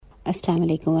अस्सलाम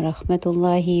वालेकुम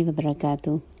वरहमतुल्लाहि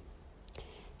वबरकातुहू।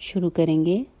 शुरू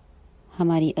करेंगे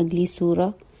हमारी अगली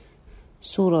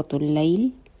सूरतुल लैल।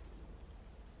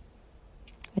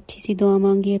 अच्छी सी दुआ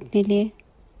मांगिए अपने लिए।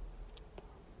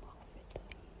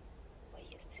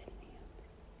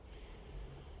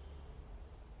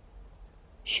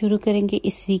 शुरू करेंगे।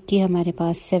 इस वीक की हमारे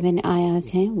पास 7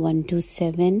 आयाज हैं, 1 to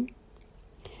 7।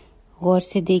 गौर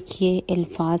से देखिए,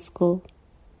 अल्फाज को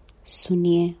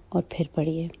सुनिए और फिर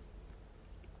पढ़िए।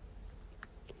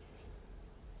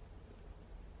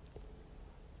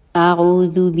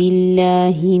 अऊज़ु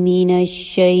बिल्लाहि मिनश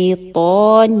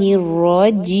शैतानिर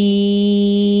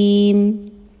रजीम।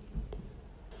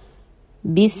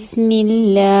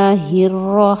 बिस्मिल्लाहिर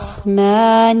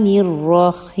रहमानिर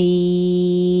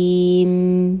रहीम।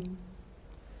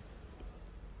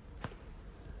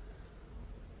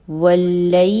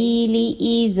 वल्लैलि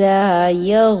इज़ा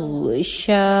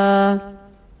यग़शा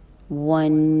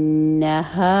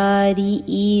वन्नहारि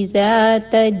इज़ा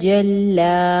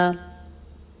तजल्ला।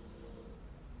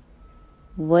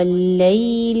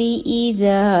 वल्लैलि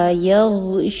इज़ा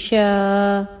यग़शा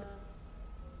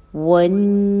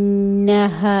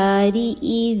वन्नहारि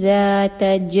इज़ा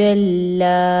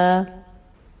तजल्ला।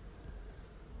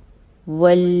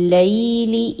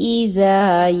 वल्लैलि इज़ा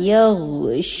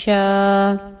यग़शा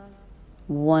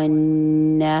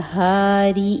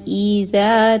वन्नहारि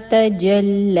इज़ा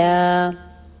तजल्ला।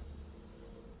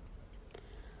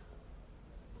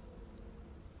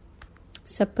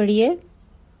 सब पढ़िए।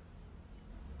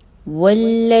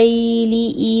 वल्लैलि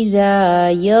इज़ा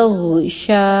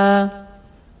यग़शा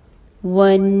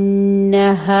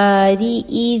वन्नहारि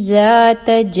इज़ा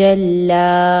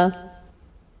तजल्ला।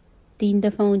 3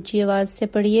 दफा ऊंची आवाज से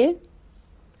पढ़िए।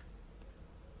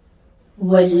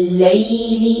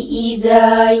 वल्लैलि इज़ा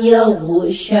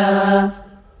यग़शा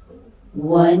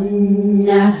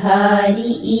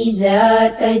वन्नहारि इज़ा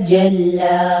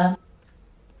तजल्ला।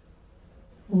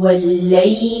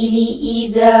 वल्लैलि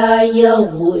इज़ा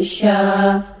यग़शा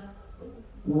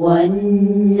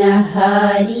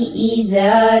वन्नहारि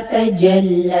इज़ा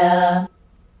तजल्ला।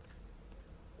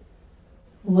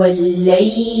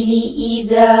 वल्लैलि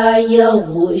इज़ा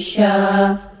यग़शा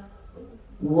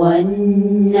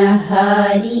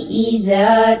वन्नहारि इज़ा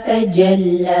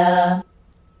तजल्ला।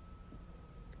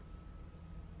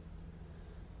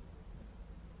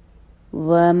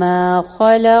 वमा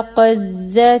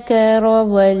ख़लक़ज़्ज़कर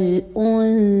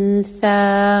वल्उन्सा।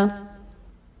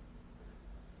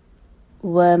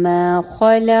 वमा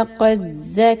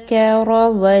ख़लक़ज़्ज़कर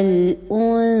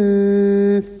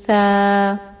वल्उन्सा।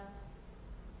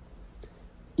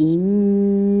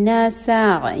 इन्न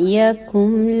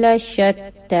सअयकुम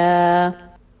लशत्ता।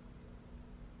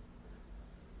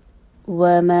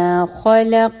 वमा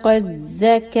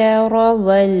ख़लक़ज़्ज़कर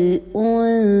वल्उन्सा।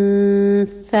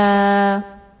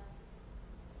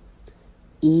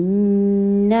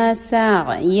 इन्न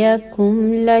सअयकुम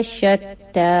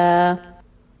लशत्ता।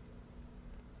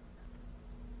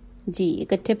 जी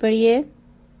इकट्ठे पढ़िए।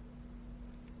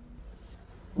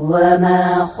 वमा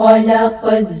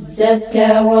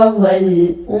ख़लक़ज़्ज़कर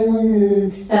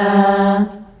वल्उन्सा।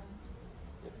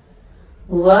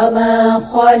 वमा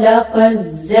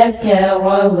ख़लक़ज़्ज़कर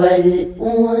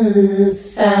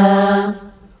वल्उन्सा।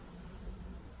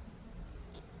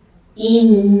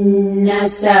 इन्न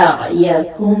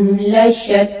सअयकुम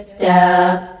लशत्ता।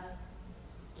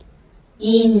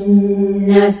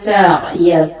 इन्न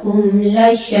सअयकुम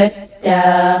लशत्ता।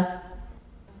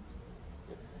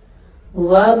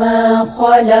 वमा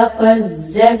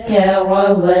ख़लक़ज़्ज़कर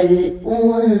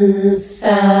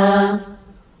वल्उन्सा।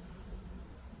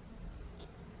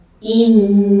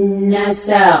 इन्न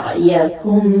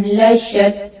सअयकुम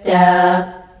लशत्ता।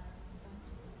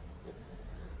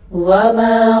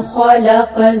 वमा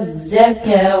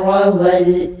ख़लक़ज़्ज़कर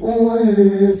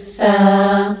वल्उन्सा।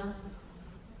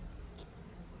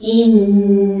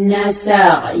 इन्न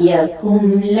सअयकुम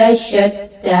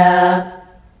लशत्ता।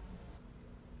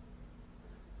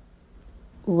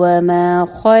 वमा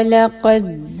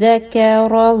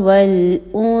ख़लक़ज़्ज़कर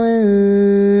वल्उन्सा।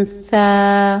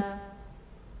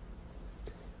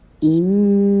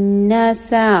 इन्न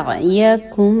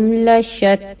सअयकुम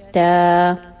लशत्ता।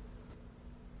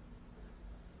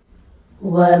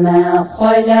 वमा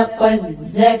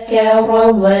ख़लक़ज़्ज़कर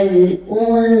वल्उन्सा।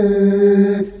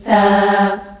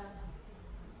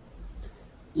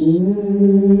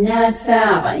 इन्न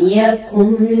सअयकुम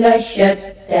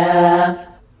लशत्ता।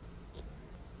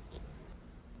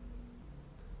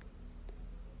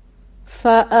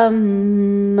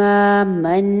 फ़अम्मा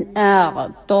मन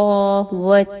अअता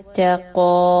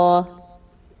वत्तक़ा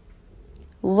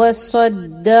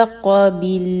वसद्दक़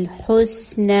बिल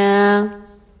हुस्ना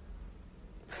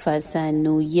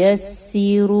फसनुयस्सिरुहु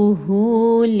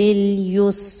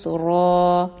लिलयुस्रा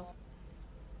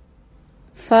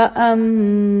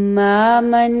फअम्मा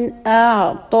मन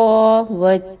अअता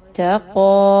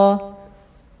वत्तक़ा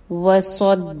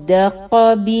वसद्दक़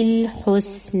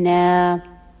बिलहुस्ना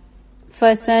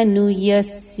फसनुयस्सिरुहु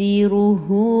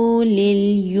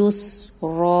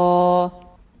लिलयुस्रा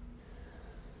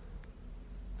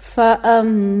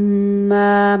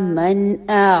फअम्मा मन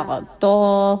अअता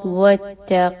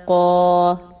वत्तक़ा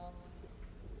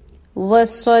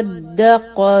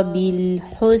वसद्दक़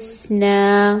बिलहुस्ना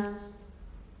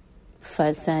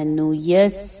फसनुयस्सिरुहु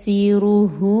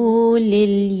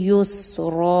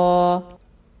लिलयुस्रा।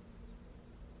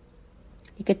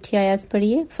 इकट्ठी आयात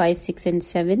पढ़िए 5, 6 and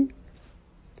 7।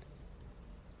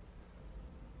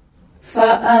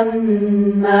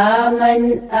 फअम्मा मन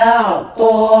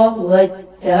अअता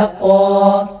वत्तक़ा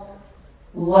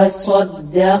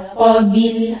वसद्दक़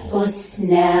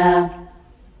बिलहुस्ना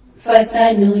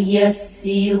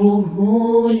फसनुयस्सिरुहु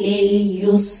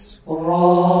लिलयुस्रा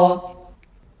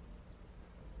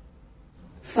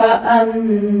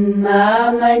फअम्मा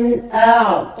मन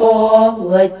अअता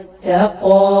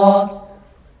वत्तक़ा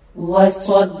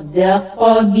वसद्दक़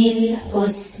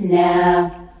बिलहुस्ना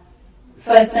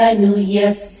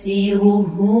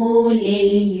फसनुयस्सिरुहु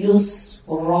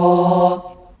लिलयुस्रा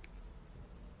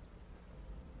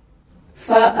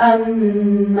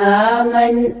फअम्मा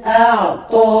मन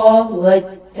अअता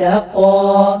वत्तक़ा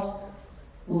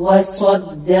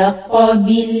वसद्दक़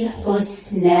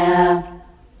बिलहुस्ना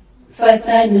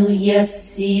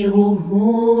फसनुयस्सिरुहु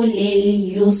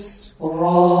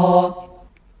लिलयुस्रा।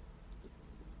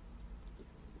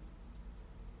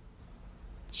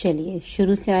 चलिए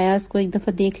शुरू से आयात को एक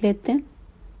दफा देख लेते हैं।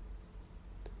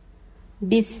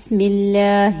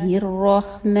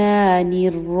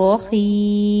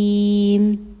 बिस्मिल्लाहिर्रहमानिर्रहीम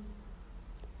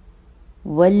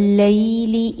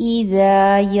वल्लैलि इज़ा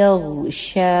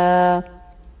यग़शा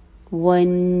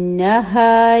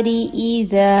वन्नहारि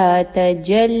इज़ा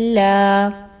तजल्ला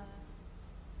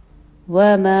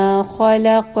वमा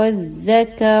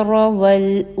ख़लक़ज़्ज़करा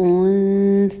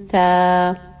वल-उन्सा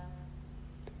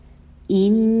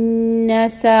इन्न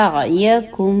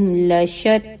सअयकुम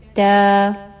लशत्ता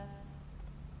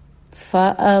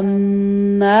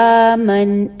फअम्मा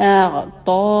मन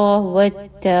अअता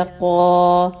वत्तक़ा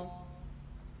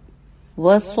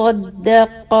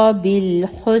वसद्दक़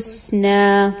बिलहुस्ना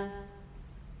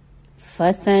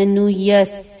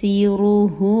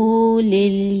फसनुयस्सिरुहु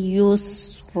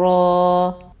लिलयुस्रा।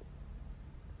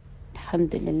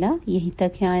 अल्हम्दुलिल्लाह, यहीं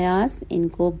तक है आयात।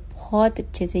 इनको बहुत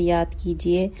अच्छे से याद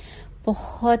कीजिए।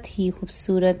 बहुत ही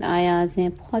खूबसूरत आयाज हैं,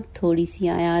 बहुत थोड़ी सी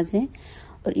आयाज हैं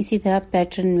और इसी तरह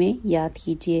पैटर्न में याद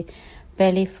कीजिए।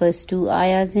 पहले फर्स्ट 2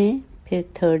 आयाज हैं, फिर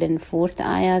 3rd and 4th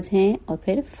आयाज हैं और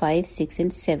फिर 5, 6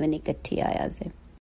 and 7 इकट्ठी आयाज हैं।